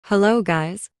Hello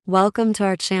guys, welcome to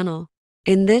our channel.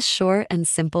 In this short and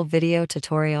simple video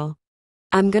tutorial,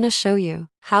 I'm gonna show you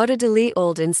how to delete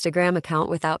old Instagram account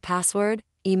without password,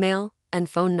 email, and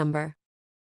phone number.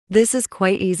 This is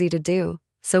quite easy to do,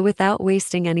 so without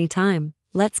wasting any time,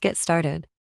 let's get started.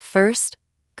 First,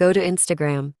 go to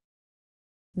Instagram.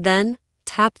 Then,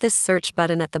 tap this search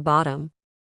button at the bottom.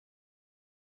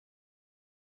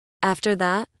 After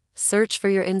that, search for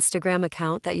your Instagram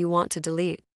account that you want to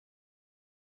delete.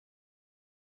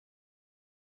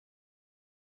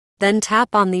 Then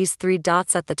tap on these three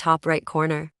dots at the top right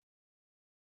corner.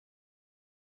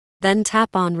 Then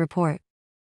tap on Report.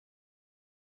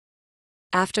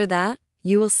 After that,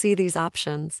 you will see these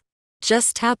options.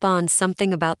 Just tap on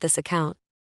something about this account.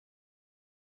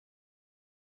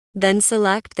 Then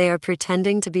select they are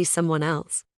pretending to be someone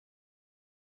else.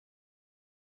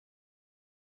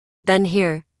 Then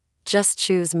here, just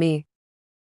choose me.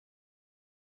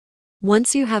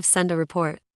 Once you have sent a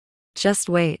report, just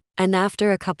wait, and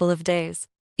after a couple of days,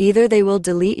 either they will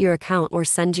delete your account or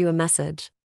send you a message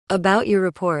about your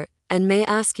report and may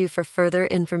ask you for further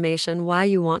information why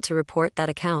you want to report that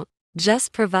account.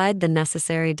 Just provide the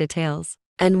necessary details.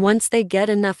 And once they get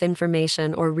enough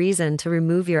information or reason to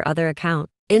remove your other account,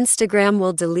 Instagram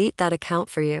will delete that account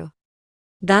for you.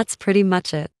 That's pretty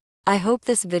much it. I hope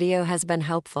this video has been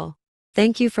helpful.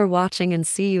 Thank you for watching and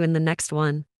see you in the next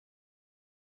one.